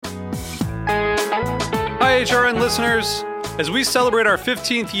HRN listeners. As we celebrate our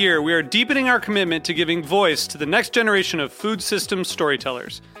 15th year, we are deepening our commitment to giving voice to the next generation of food systems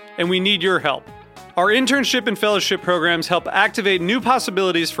storytellers, and we need your help. Our internship and fellowship programs help activate new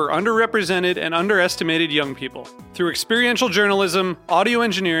possibilities for underrepresented and underestimated young people through experiential journalism, audio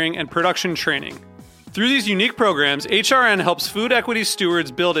engineering, and production training. Through these unique programs, HRN helps food equity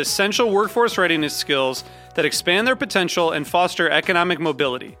stewards build essential workforce readiness skills that expand their potential and foster economic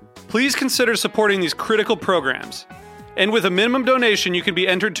mobility. Please consider supporting these critical programs. And with a minimum donation, you can be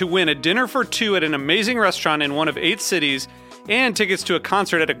entered to win a dinner for two at an amazing restaurant in one of 8 cities and tickets to a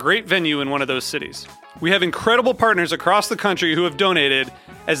concert at a great venue in one of those cities. We have incredible partners across the country who have donated,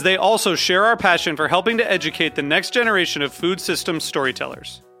 as they also share our passion for helping to educate the next generation of food systems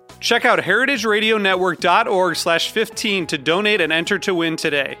storytellers. Check out heritageradionetwork.org/15 to donate and enter to win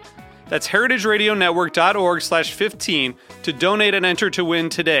today. That's heritageradionetwork.org/15 to donate and enter to win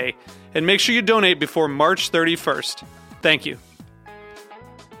today. And make sure you donate before March 31st. Thank you.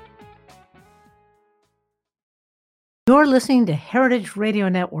 You're listening to Heritage Radio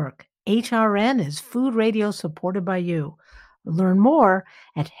Network. HRN is food radio supported by you. Learn more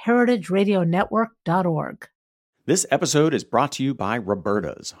at heritageradionetwork.org. This episode is brought to you by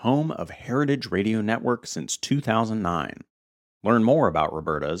Roberta's, home of Heritage Radio Network since 2009. Learn more about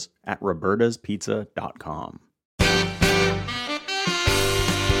Roberta's at robertaspizza.com.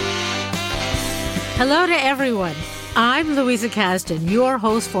 Hello to everyone. I'm Louisa Kasdan, your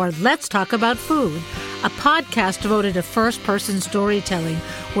host for Let's Talk About Food, a podcast devoted to first-person storytelling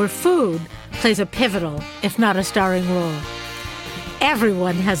where food plays a pivotal, if not a starring role.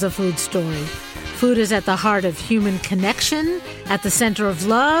 Everyone has a food story. Food is at the heart of human connection, at the center of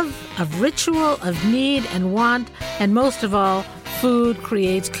love, of ritual, of need and want, and most of all, food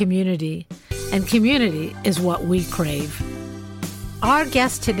creates community. And community is what we crave. Our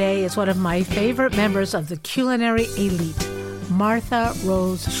guest today is one of my favorite members of the culinary elite, Martha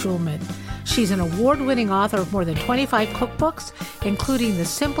Rose Schulman. She's an award-winning author of more than 25 cookbooks, including The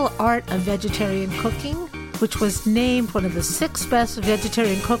Simple Art of Vegetarian Cooking, which was named one of the 6 best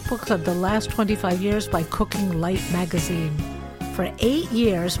vegetarian cookbooks of the last 25 years by Cooking Light magazine. For 8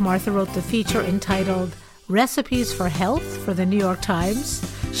 years, Martha wrote the feature entitled Recipes for Health for the New York Times.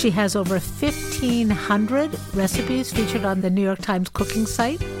 She has over 1,500 recipes featured on the New York Times cooking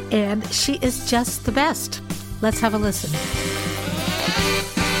site, and she is just the best. Let's have a listen.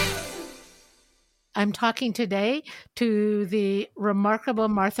 I'm talking today to the remarkable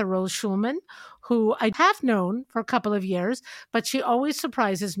Martha Rose Schulman, who I have known for a couple of years, but she always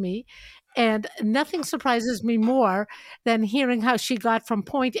surprises me. And nothing surprises me more than hearing how she got from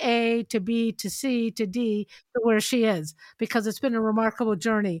point A to B to C to D to where she is, because it's been a remarkable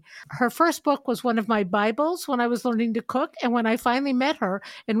journey. Her first book was one of my Bibles when I was learning to cook. And when I finally met her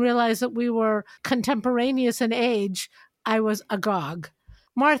and realized that we were contemporaneous in age, I was agog.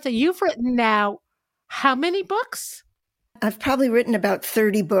 Martha, you've written now how many books? I've probably written about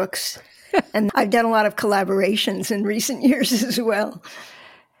 30 books, and I've done a lot of collaborations in recent years as well.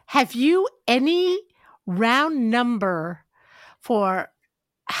 Have you any round number for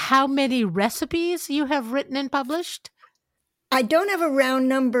how many recipes you have written and published? I don't have a round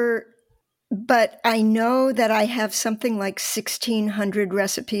number, but I know that I have something like 1,600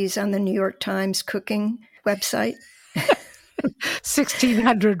 recipes on the New York Times cooking website.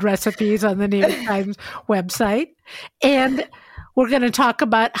 1,600 recipes on the New York Times website. And we're going to talk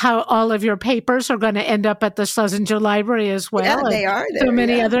about how all of your papers are going to end up at the Schlesinger Library as well. Yeah, they are there. So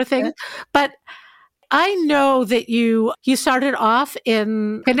many other things. Yeah. But I know that you started off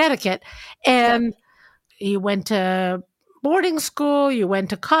in Connecticut, and you went to boarding school, you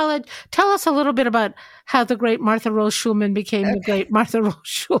went to college. Tell us a little bit about how the great Martha Rose Schulman became the great Martha Rose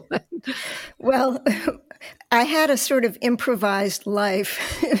Schulman. Well, I had a sort of improvised life.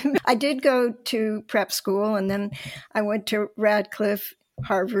 I did go to prep school, and then I went to Radcliffe,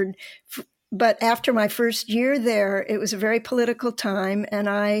 Harvard. But after my first year there, it was a very political time, and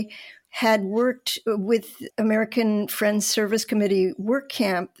I had worked with American Friends Service Committee work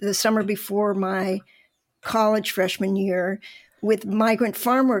camp the summer before my college freshman year with migrant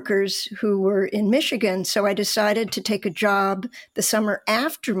farm workers who were in Michigan. So I decided to take a job the summer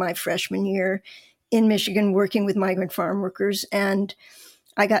after my freshman year in Michigan working with migrant farm workers. And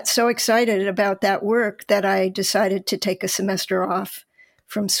I got so excited about that work that I decided to take a semester off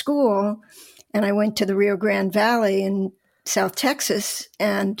from school. And I went to the Rio Grande Valley in South Texas,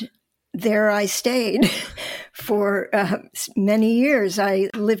 and there I stayed for many years. I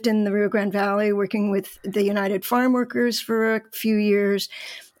lived in the Rio Grande Valley working with the United Farm Workers for a few years.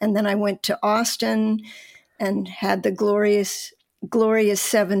 And then I went to Austin and had the glorious glorious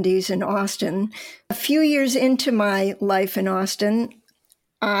 70s in Austin. A few years into my life in Austin,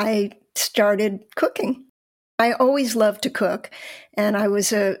 I started cooking. I always loved to cook, and I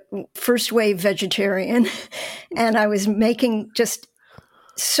was a first-wave vegetarian, and I was making just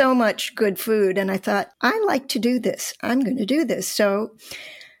so much good food, and I thought, I like to do this. I'm going to do this. So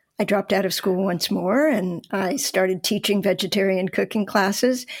I dropped out of school once more, and I started teaching vegetarian cooking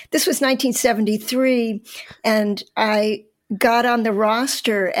classes. This was 1973, and I got on the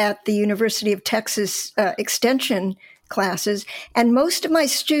roster at the University of Texas Extension classes, and most of my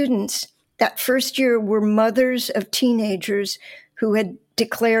students that first year were mothers of teenagers who had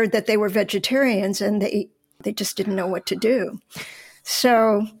declared that they were vegetarians, and they just didn't know what to do.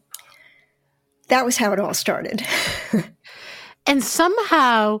 So that was how it all started. And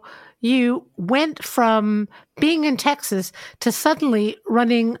somehow you went from being in Texas to suddenly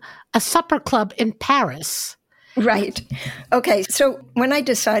running a supper club in Paris. Right. Okay. So when I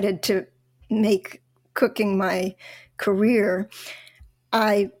decided to make cooking my career,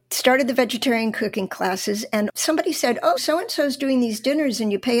 I started the vegetarian cooking classes, and somebody said, oh, so-and-so's doing these dinners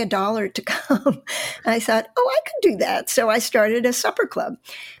and you pay $1 to come. And I thought, oh, I could do that. So I started a supper club,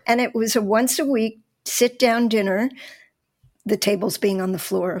 and it was a once a week sit-down dinner, the tables being on the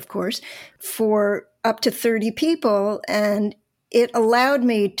floor, of course, for up to 30 people. And it allowed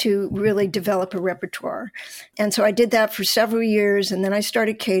me to really develop a repertoire. And so I did that for several years, and then I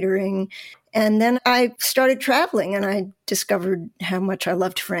started catering. And then I started traveling, and I discovered how much I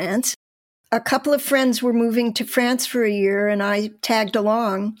loved France. A couple of friends were moving to France for a year, and I tagged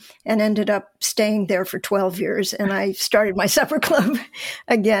along and ended up staying there for 12 years. And I started my supper club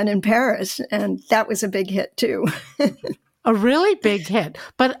again in Paris, and that was a big hit too. A really big hit.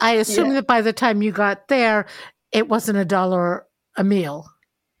 But I assume that by the time you got there, it wasn't $1 a meal.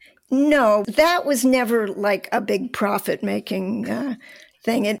 No, that was never like a big profit-making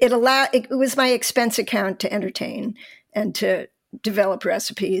thing. It was my expense account to entertain and to develop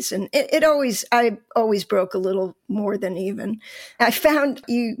recipes. And I always broke a little more than even. I found,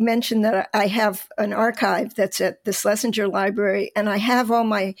 you mentioned that I have an archive that's at the Schlesinger Library, and I have all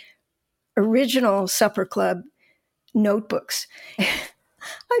my original supper club notebooks.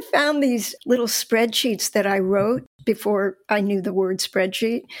 I found these little spreadsheets that I wrote before I knew the word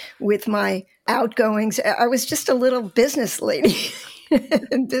spreadsheet with my outgoings. I was just a little business lady.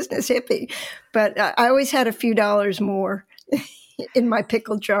 Business hippie, but I always had a few dollars more in my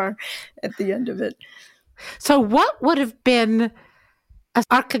pickle jar at the end of it. So what would have been an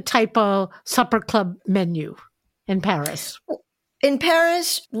archetypal supper club menu in Paris? In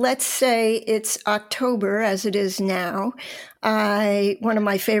Paris, let's say it's October, as it is now. One of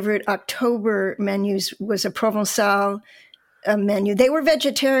my favorite October menus was a Provençal menu. They were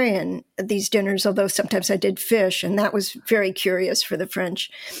vegetarian, these dinners, although sometimes I did fish, and that was very curious for the French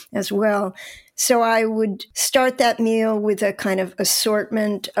as well. So I would start that meal with a kind of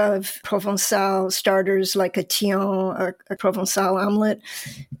assortment of Provençal starters like a tillon, a Provençal omelet,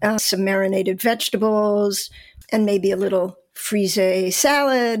 some marinated vegetables, and maybe a little frisée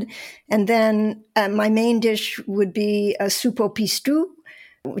salad. And then my main dish would be a soupe au pistou,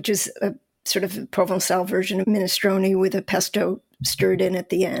 which is a sort of a Provençal version of minestrone with a pesto stirred in at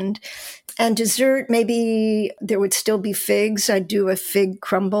the end. And dessert, maybe there would still be figs. I'd do a fig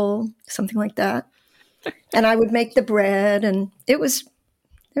crumble, something like that. And I would make the bread, and they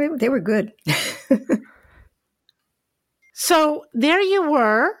were good. So there you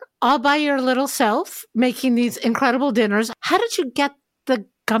were, all by your little self, making these incredible dinners. How did you get the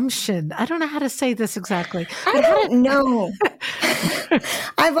gumption? I don't know how to say this exactly. I don't know.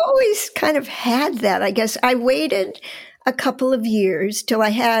 I've always kind of had that, I guess. I waited a couple of years till I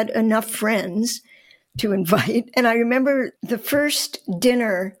had enough friends to invite. And I remember the first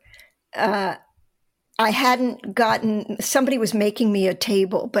dinner, I hadn't gotten, somebody was making me a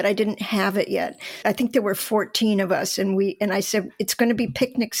table, but I didn't have it yet. I think there were 14 of us, and I said, it's going to be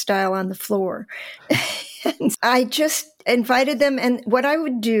picnic style on the floor. And I just invited them. And what I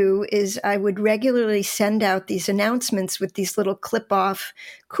would do is I would regularly send out these announcements with these little clip-off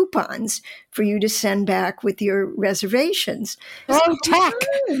coupons for you to send back with your reservations. Low tech.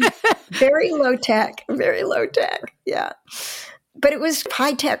 Very low tech. Very low tech. Yeah. But it was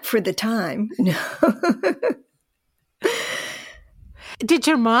high tech for the time. Did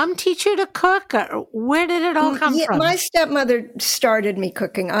your mom teach you to cook? Or where did it all come from? My stepmother started me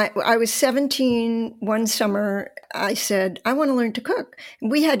cooking. I was 17 one summer. I said, I want to learn to cook.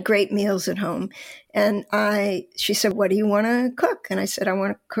 We had great meals at home. And she said, what do you want to cook? And I said, I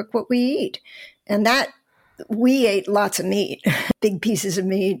want to cook what we eat. And we ate lots of meat, big pieces of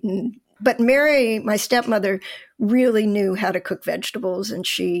meat and But Mary, my stepmother, really knew how to cook vegetables, and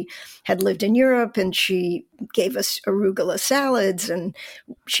she had lived in Europe, and she gave us arugula salads, and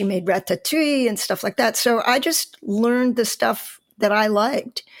she made ratatouille and stuff like that. So I just learned the stuff that I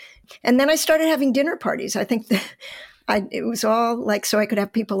liked. And then I started having dinner parties. I think that it was all like so I could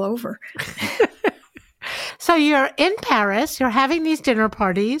have people over. So you're in Paris, you're having these dinner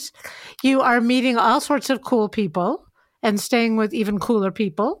parties, you are meeting all sorts of cool people and staying with even cooler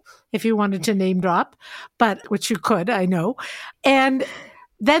people, if you wanted to name drop, but which you could, I know. And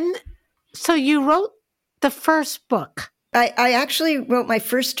then, so you wrote the first book. I actually wrote my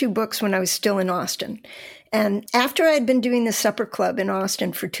first 2 books when I was still in Austin. And after I had been doing the supper club in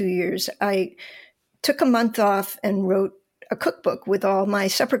Austin for 2 years, I took a month off and wrote a cookbook with all my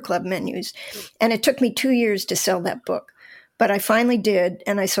supper club menus. And it took me 2 years to sell that book. But I finally did,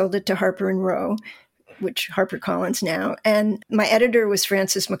 and I sold it to Harper and Row, which HarperCollins now. And my editor was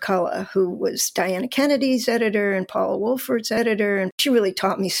Frances McCullough, who was Diana Kennedy's editor and Paula Wolford's editor. And she really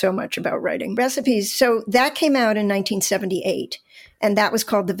taught me so much about writing recipes. So that came out in 1978. And that was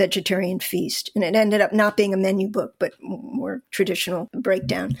called The Vegetarian Feast. And it ended up not being a menu book, but more traditional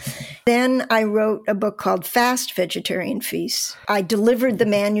breakdown. Then I wrote a book called Fast Vegetarian Feasts. I delivered the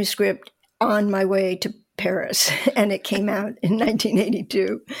manuscript on my way to Paris, and it came out in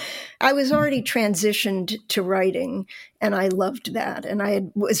 1982. I was already transitioned to writing, and I loved that.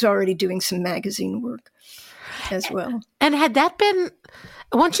 And was already doing some magazine work as well. And had that been,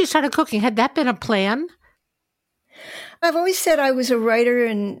 once you started cooking, had that been a plan? I've always said I was a writer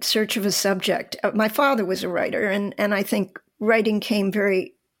in search of a subject. My father was a writer, and I think writing came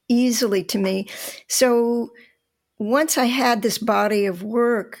very easily to me. So once I had this body of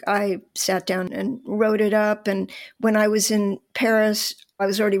work, I sat down and wrote it up. And when I was in Paris, I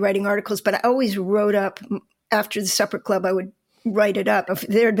was already writing articles, but I always wrote up after the supper club, I would write it up. If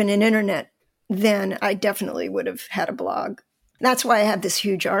there had been an internet, then I definitely would have had a blog. That's why I have this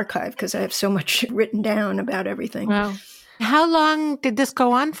huge archive, because I have so much written down about everything. Wow. How long did this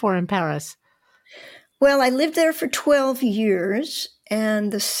go on for in Paris? Well, I lived there for 12 years,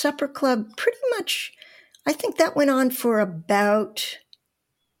 and the supper club pretty much, I think that went on for about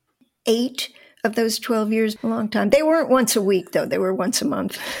 8 of those 12 years, a long time. They weren't once a week, though. They were once a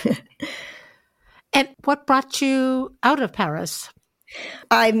month. And what brought you out of Paris?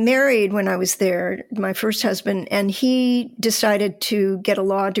 I married when I was there, my first husband, and he decided to get a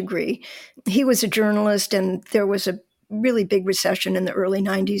law degree. He was a journalist, and there was a really big recession in the early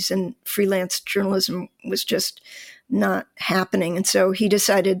 90s, and freelance journalism was just not happening. And so he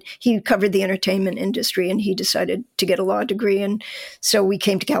covered the entertainment industry, and he decided to get a law degree. And so we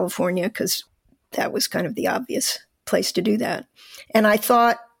came to California because that was kind of the obvious place to do that. And I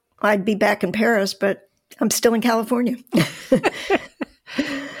thought I'd be back in Paris, but I'm still in California.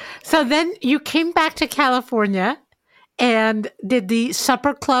 So then you came back to California, and did the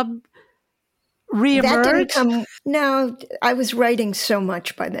supper club reemerge? That didn't come. No, I was writing so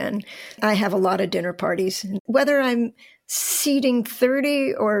much by then. I have a lot of dinner parties. Whether I'm seating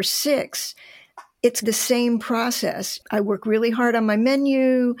 30 or 6, it's the same process. I work really hard on my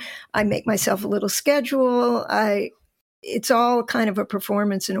menu. I make myself a little schedule. It's all kind of a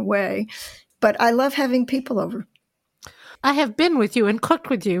performance in a way, but I love having people over. I have been with you and cooked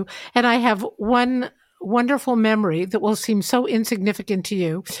with you, and I have one wonderful memory that will seem so insignificant to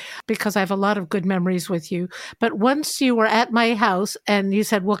you because I have a lot of good memories with you. But once you were at my house and you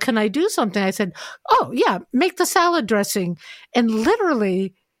said, well, can I do something? I said, oh, yeah, make the salad dressing. And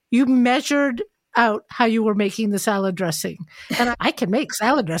literally, you measured out how you were making the salad dressing. And I can make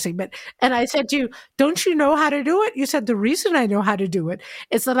salad dressing, and I said to you, don't you know how to do it? You said, the reason I know how to do it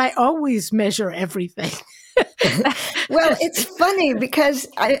is that I always measure everything. Well, it's funny because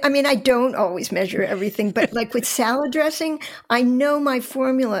I don't always measure everything, but like with salad dressing, I know my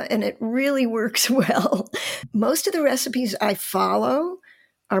formula and it really works well. Most of the recipes I follow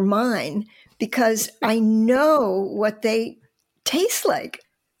are mine because I know what they taste like.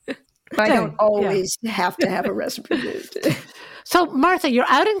 I don't always have to have a recipe. So, Martha, you're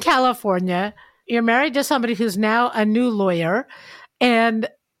out in California. You're married to somebody who's now a new lawyer, and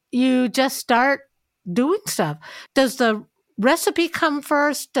you just start doing stuff. Does the recipe come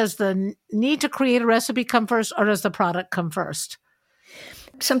first? Does the need to create a recipe come first, or does the product come first?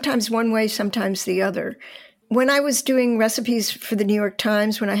 Sometimes one way, sometimes the other. When I was doing recipes for the New York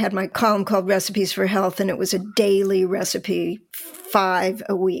Times, when I had my column called Recipes for Health, and it was a daily recipe, 5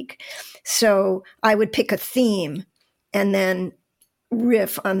 a week. So I would pick a theme and then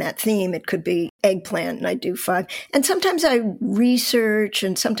riff on that theme. It could be eggplant, and I'd do 5. And sometimes I research,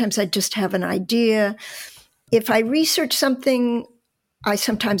 and sometimes I just have an idea. If I research something I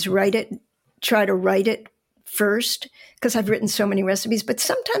sometimes try to write it first because I've written so many recipes, but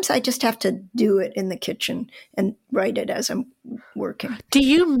sometimes I just have to do it in the kitchen and write it as I'm working. Do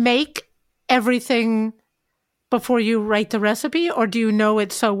you make everything before you write the recipe, or do you know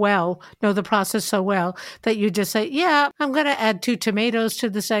it so well, know the process so well that you just say, yeah, I'm going to add 2 tomatoes to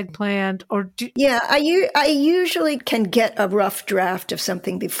this eggplant? Yeah, I usually can get a rough draft of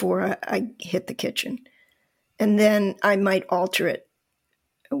something before I hit the kitchen. And then I might alter it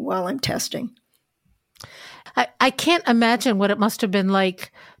while I'm testing. I can't imagine what it must have been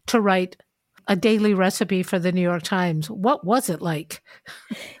like to write a daily recipe for the New York Times. What was it like?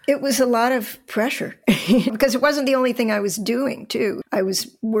 It was a lot of pressure because it wasn't the only thing I was doing, too. I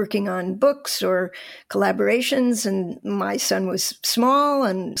was working on books or collaborations, and my son was small,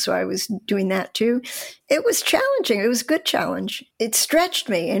 and so I was doing that, too. It was challenging. It was a good challenge. It stretched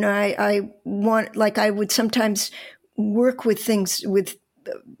me, and I would sometimes work with things with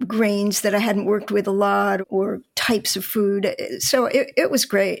grains that I hadn't worked with a lot or types of food. So it was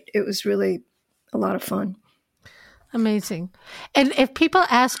great. It was really a lot of fun. Amazing. And if people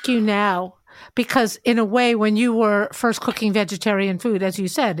ask you now, because in a way, when you were first cooking vegetarian food, as you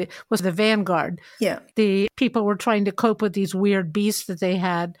said, it was the vanguard. Yeah. The people were trying to cope with these weird beasts that they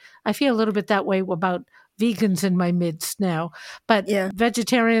had. I feel a little bit that way about vegans in my midst now, but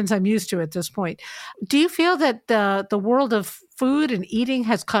vegetarians I'm used to at this point. Do you feel that the world of food and eating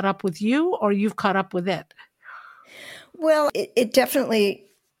has caught up with you, or you've caught up with it? Well, it definitely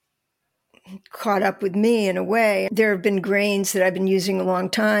caught up with me in a way. There have been grains that I've been using a long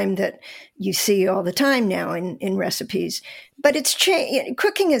time that you see all the time now in recipes. But it's changed.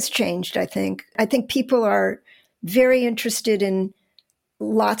 Cooking has changed, I think. I think people are very interested in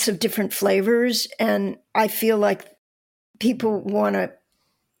lots of different flavors, and I feel like people want to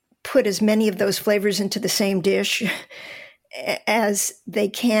put as many of those flavors into the same dish as they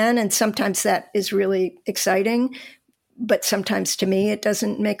can, and sometimes that is really exciting, but sometimes to me it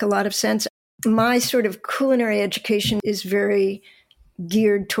doesn't make a lot of sense. My sort of culinary education is very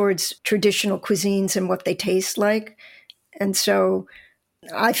geared towards traditional cuisines and what they taste like, and so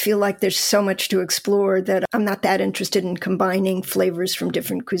I feel like there's so much to explore that I'm not that interested in combining flavors from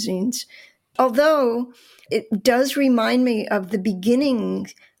different cuisines. Although it does remind me of the beginning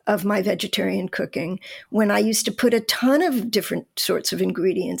of my vegetarian cooking when I used to put a ton of different sorts of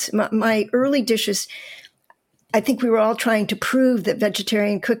ingredients. My early dishes, I think we were all trying to prove that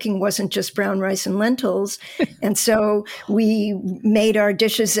vegetarian cooking wasn't just brown rice and lentils. And so we made our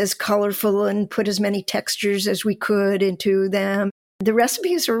dishes as colorful and put as many textures as we could into them. The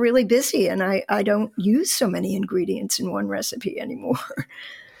recipes are really busy, and I don't use so many ingredients in one recipe anymore.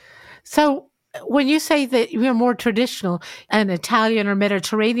 So when you say that you're more traditional, an Italian or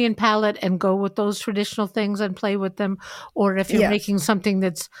Mediterranean palate, and go with those traditional things and play with them, or if you're making something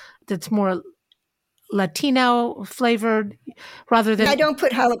that's more Latino flavored, rather than... I don't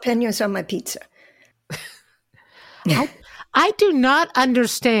put jalapenos on my pizza. I do not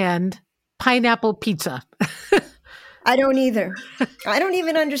understand pineapple pizza. I don't either. I don't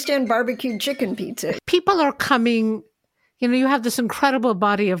even understand barbecued chicken pizza. People are coming, you have this incredible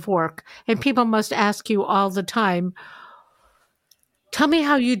body of work, and people must ask you all the time, tell me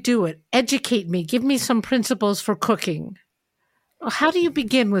how you do it. Educate me. Give me some principles for cooking. How do you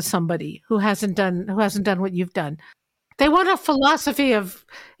begin with somebody who hasn't done what you've done? They want a philosophy of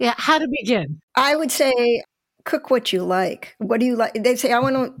how to begin. I would say, cook what you like. What do you like? They say,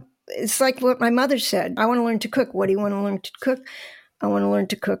 it's like what my mother said. I want to learn to cook. What do you want to learn to cook? I want to learn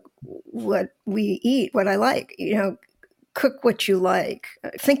to cook what we eat, what I like. Cook what you like.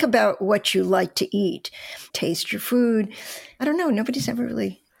 Think about what you like to eat. Taste your food. I don't know. Nobody's ever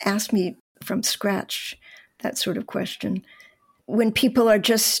really asked me from scratch that sort of question. When people are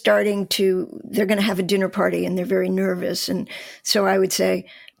just starting they're going to have a dinner party and they're very nervous. And so I would say,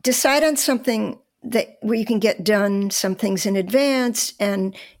 decide on something where you can get done some things in advance.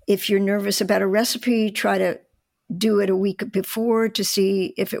 And if you're nervous about a recipe, try to do it a week before to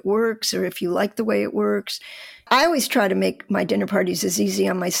see if it works or if you like the way it works. I always try to make my dinner parties as easy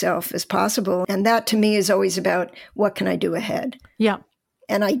on myself as possible. And that to me is always about what can I do ahead? Yeah.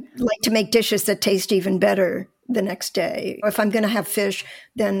 And I like to make dishes that taste even better the next day. If I'm going to have fish,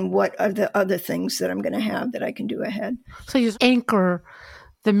 then what are the other things that I'm going to have that I can do ahead? So you anchor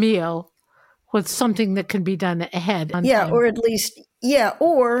the meal with something that can be done ahead. Time. Or at least,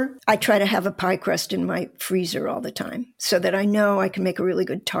 or I try to have a pie crust in my freezer all the time so that I know I can make a really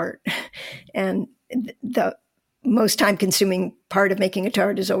good tart. And the most time-consuming part of making a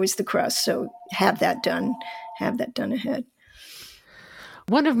tart is always the crust. So have that done ahead.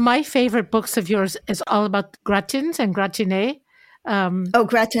 One of my favorite books of yours is all about gratins and gratinés.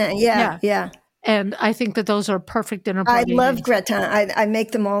 Gratin. Yeah. And I think that those are perfect dinner I party love things. gratin. I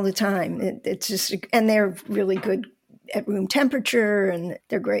make them all the time. It's just, and they're really good at room temperature, and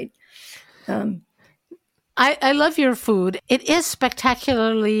they're great. I love your food. It is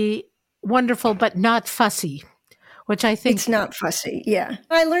spectacularly wonderful, but not fussy, which I think it's not fussy. Yeah.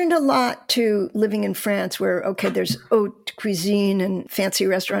 I learned a lot too living in France where, okay, there's haute cuisine and fancy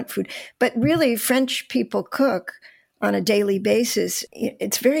restaurant food, but really French people cook on a daily basis.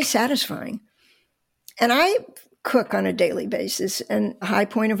 It's very satisfying. And I cook on a daily basis, and the high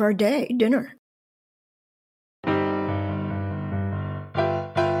point of our day, dinner.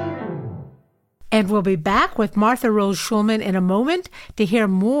 And we'll be back with Martha Rose Schulman in a moment to hear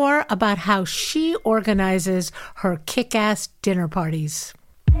more about how she organizes her kick-ass dinner parties.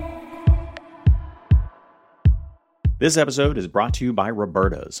 This episode is brought to you by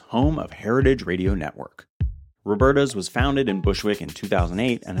Roberta's, home of Heritage Radio Network. Roberta's was founded in Bushwick in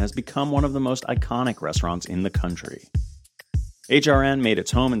 2008 and has become one of the most iconic restaurants in the country. HRN made its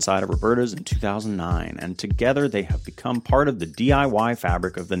home inside of Roberta's in 2009, and together they have become part of the DIY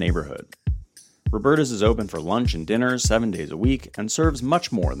fabric of the neighborhood. Roberta's is open for lunch and dinner 7 days a week and serves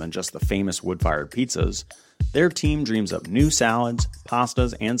much more than just the famous wood-fired pizzas. Their team dreams up new salads,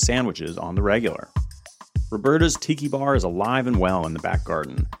 pastas, and sandwiches on the regular. Roberta's Tiki Bar is alive and well in the back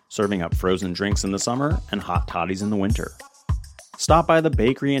garden, serving up frozen drinks in the summer and hot toddies in the winter. Stop by the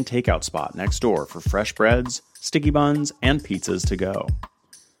bakery and takeout spot next door for fresh breads, sticky buns, and pizzas to go.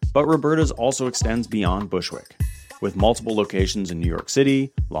 But Roberta's also extends beyond Bushwick, with multiple locations in New York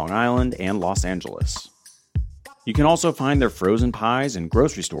City, Long Island, and Los Angeles. You can also find their frozen pies in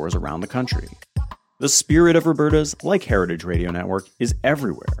grocery stores around the country. The spirit of Roberta's, like Heritage Radio Network, is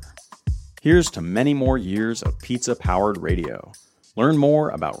everywhere. Here's to many more years of pizza-powered radio. Learn more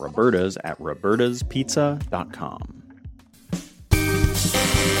about Roberta's at robertaspizza.com.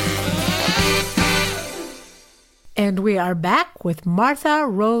 And we are back with Martha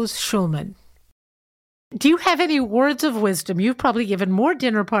Rose Schulman. Do you have any words of wisdom? You've probably given more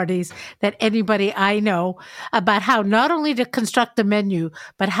dinner parties than anybody I know about how not only to construct the menu,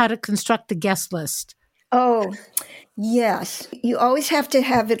 but how to construct the guest list. Oh, yes. You always have to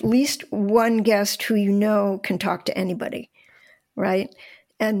have at least one guest who you know can talk to anybody, right?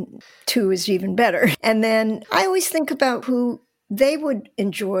 And two is even better. And then I always think about who they would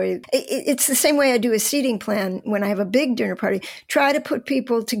enjoy. It's the same way I do a seating plan when I have a big dinner party. Try to put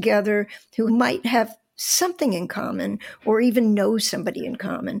people together who might have something in common or even know somebody in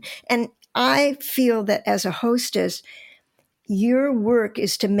common. And I feel that as a hostess, your work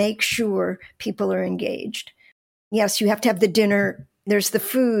is to make sure people are engaged. Yes, you have to have the dinner, there's the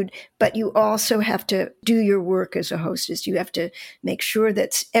food, but you also have to do your work as a hostess. You have to make sure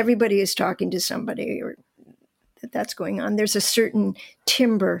that everybody is talking to somebody or that's going on. There's a certain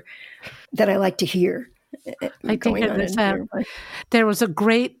timbre that I like to hear. I think there was a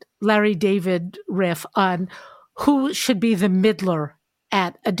great Larry David riff on who should be the middler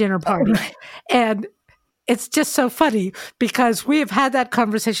at a dinner party. Oh, right. And it's just so funny because we have had that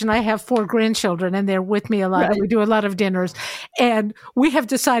conversation. I have 4 grandchildren and they're with me a lot. Right. And we do a lot of dinners. And we have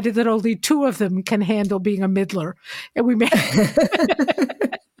decided that only 2 of them can handle being a middler. And we made...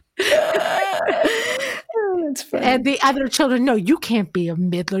 That's funny. And the other children, no, you can't be a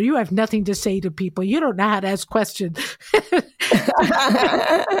middler. You have nothing to say to people. You don't know how to ask questions.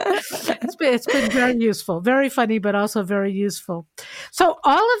 It's been very useful, very funny, but also very useful. So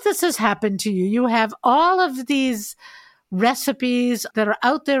all of this has happened to you. You have all of these recipes that are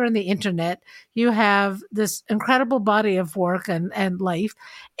out there on the internet. You have this incredible body of work and life.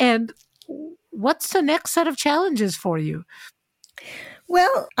 And what's the next set of challenges for you?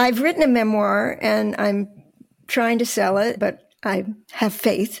 Well, I've written a memoir and I'm trying to sell it, but I have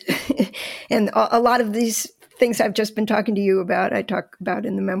faith. And a lot of these things I've just been talking to you about, I talk about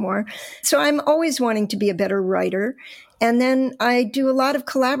in the memoir. So I'm always wanting to be a better writer. And then I do a lot of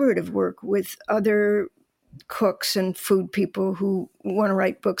collaborative work with other cooks and food people who want to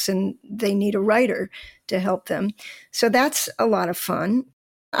write books and they need a writer to help them. So that's a lot of fun.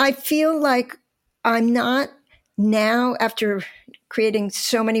 I feel like I'm not now, after creating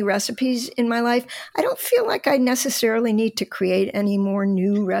so many recipes in my life, I don't feel like I necessarily need to create any more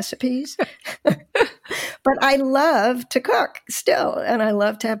new recipes. But I love to cook still, and I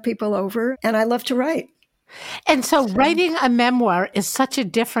love to have people over, and I love to write. And so writing a memoir is such a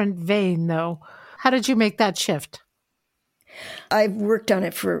different vein, though. How did you make that shift? I've worked on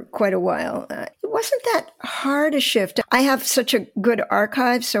it for quite a while. It wasn't that hard a shift. I have such a good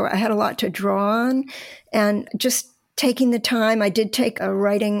archive, so I had a lot to draw on. And just taking the time, I did take a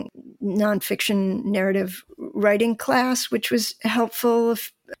writing nonfiction narrative writing class, which was helpful,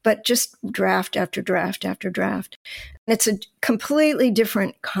 but just draft after draft after draft. It's a completely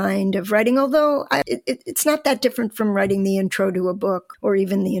different kind of writing, although it's not that different from writing the intro to a book or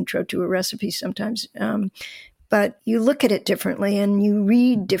even the intro to a recipe sometimes. But you look at it differently and you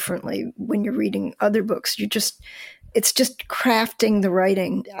read differently when you're reading other books. It's just crafting the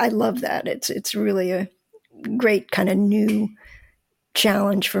writing. I love that. It's really a great kind of new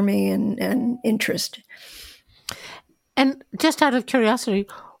challenge for me and interest. And just out of curiosity,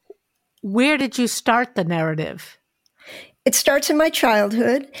 where did you start the narrative? It starts in my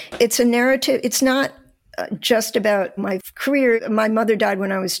childhood. It's a narrative. It's not just about my career. My mother died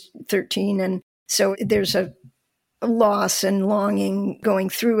when I was 13, and so there's a loss and longing going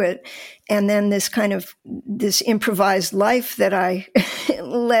through it. And then this improvised life that I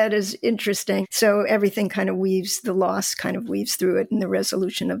led is interesting. So everything the loss kind of weaves through it, and the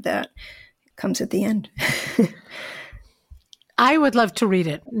resolution of that comes at the end. I would love to read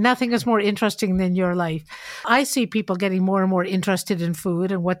it. Nothing is more interesting than your life. I see people getting more and more interested in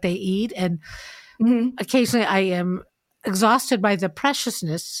food and what they eat. And occasionally I am exhausted by the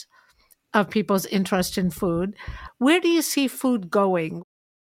preciousness of people's interest in food. Where do you see food going?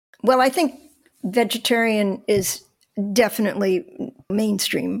 Well, I think vegetarian is definitely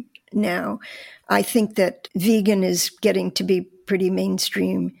mainstream now. I think that vegan is getting to be pretty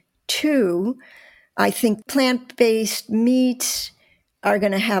mainstream too. I think plant-based meats are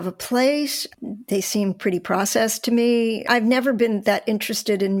going to have a place. They seem pretty processed to me. I've never been that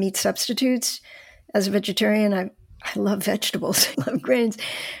interested in meat substitutes. As a vegetarian, I love vegetables. I love grains.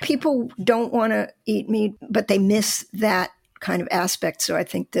 People don't want to eat meat, but they miss that kind of aspect. So I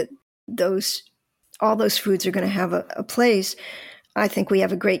think that all those foods are going to have a place. I think we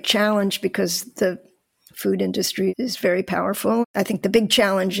have a great challenge because the food industry is very powerful. I think the big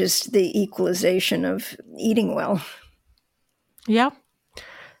challenge is the equalization of eating well. Yeah.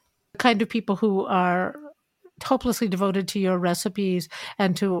 The kind of people who are hopelessly devoted to your recipes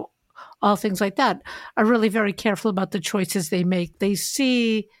and to all things like that are really very careful about the choices they make. They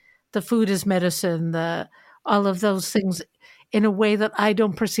see the food as medicine, all of those things in a way that I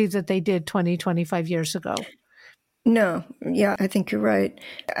don't perceive that they did 20, 25 years ago. No. Yeah, I think you're right.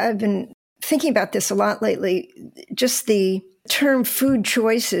 I've been thinking about this a lot lately. Just the term food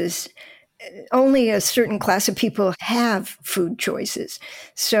choices, only a certain class of people have food choices.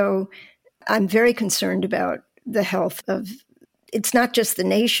 So I'm very concerned about the health of, it's not just the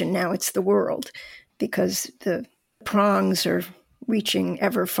nation now, it's the world, because the prongs are reaching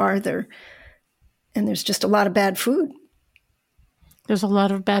ever farther. And there's just a lot of bad food. There's a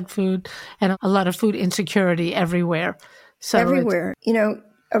lot of bad food and a lot of food insecurity everywhere. So everywhere.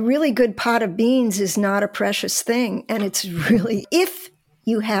 A really good pot of beans is not a precious thing. And it's really, if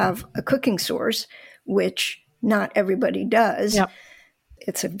you have a cooking source, which not everybody does,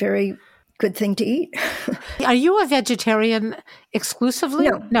 it's a very good thing to eat. Are you a vegetarian exclusively?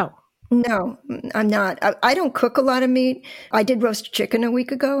 No, I'm not. I don't cook a lot of meat. I did roast chicken a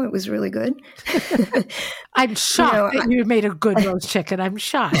week ago. It was really good. I'm shocked that you made a good roast chicken. I'm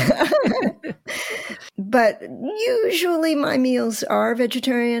shocked. But usually my meals are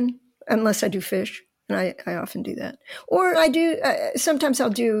vegetarian, unless I do fish. And I often do that. Or I do, sometimes I'll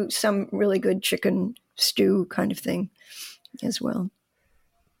do some really good chicken stew kind of thing as well.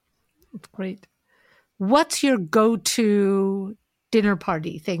 That's great. What's your go-to dinner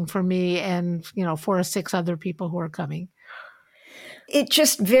party thing for me and, 4 or 6 other people who are coming? It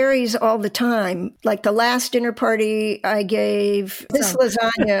just varies all the time. Like the last dinner party I gave, this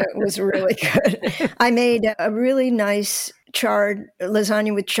lasagna was really good. I made a really nice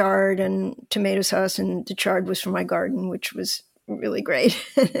lasagna with chard and tomato sauce, and the chard was from my garden, which was really great.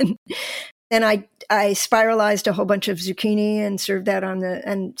 Then I spiralized a whole bunch of zucchini and served that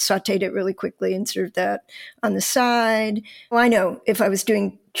and sauteed it really quickly and served that on the side. Well, I know if I was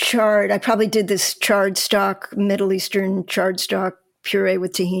doing chard, I probably did this chard stock, Middle Eastern chard stock puree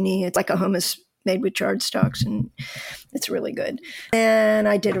with tahini. It's like a hummus made with chard stalks, and it's really good. And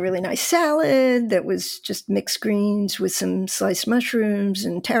I did a really nice salad that was just mixed greens with some sliced mushrooms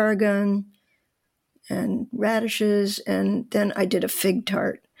and tarragon and radishes. And then I did a fig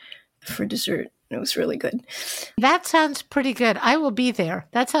tart for dessert. It was really good. That sounds pretty good. I will be there.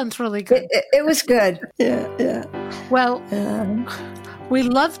 That sounds really good. It was good. Yeah. Well, we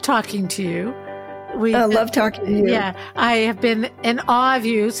love talking to you. I love talking to you. Yeah. I have been in awe of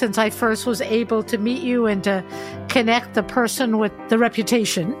you since I first was able to meet you and to connect the person with the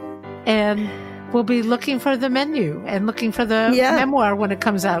reputation. And we'll be looking for the menu and looking for the memoir when it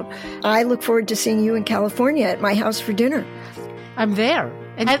comes out. I look forward to seeing you in California at my house for dinner. I'm there.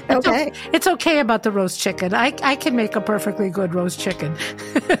 And it's okay about the roast chicken. I can make a perfectly good roast chicken.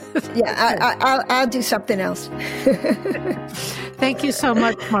 Yeah, I'll do something else. Thank you so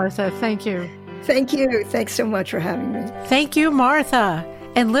much, Martha. Thank you. Thank you. Thanks so much for having me. Thank you, Martha.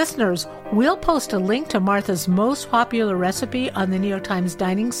 And listeners, we'll post a link to Martha's most popular recipe on the New York Times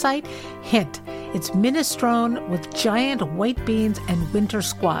dining site. Hint, it's minestrone with giant white beans and winter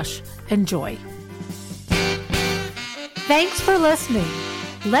squash. Enjoy. Thanks for listening.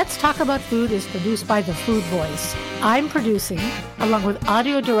 Let's Talk About Food is produced by The Food Voice. I'm producing, along with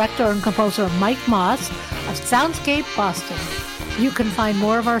audio director and composer Mike Moss of Soundscape Boston. You can find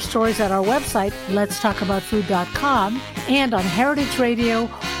more of our stories at our website, letstalkaboutfood.com, and on Heritage Radio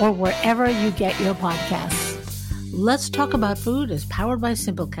or wherever you get your podcasts. Let's Talk About Food is powered by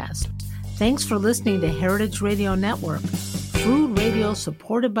Simplecast. Thanks for listening to Heritage Radio Network, food radio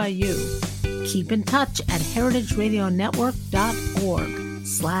supported by you. Keep in touch at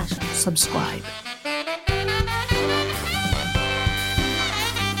heritageradionetwork.org/subscribe.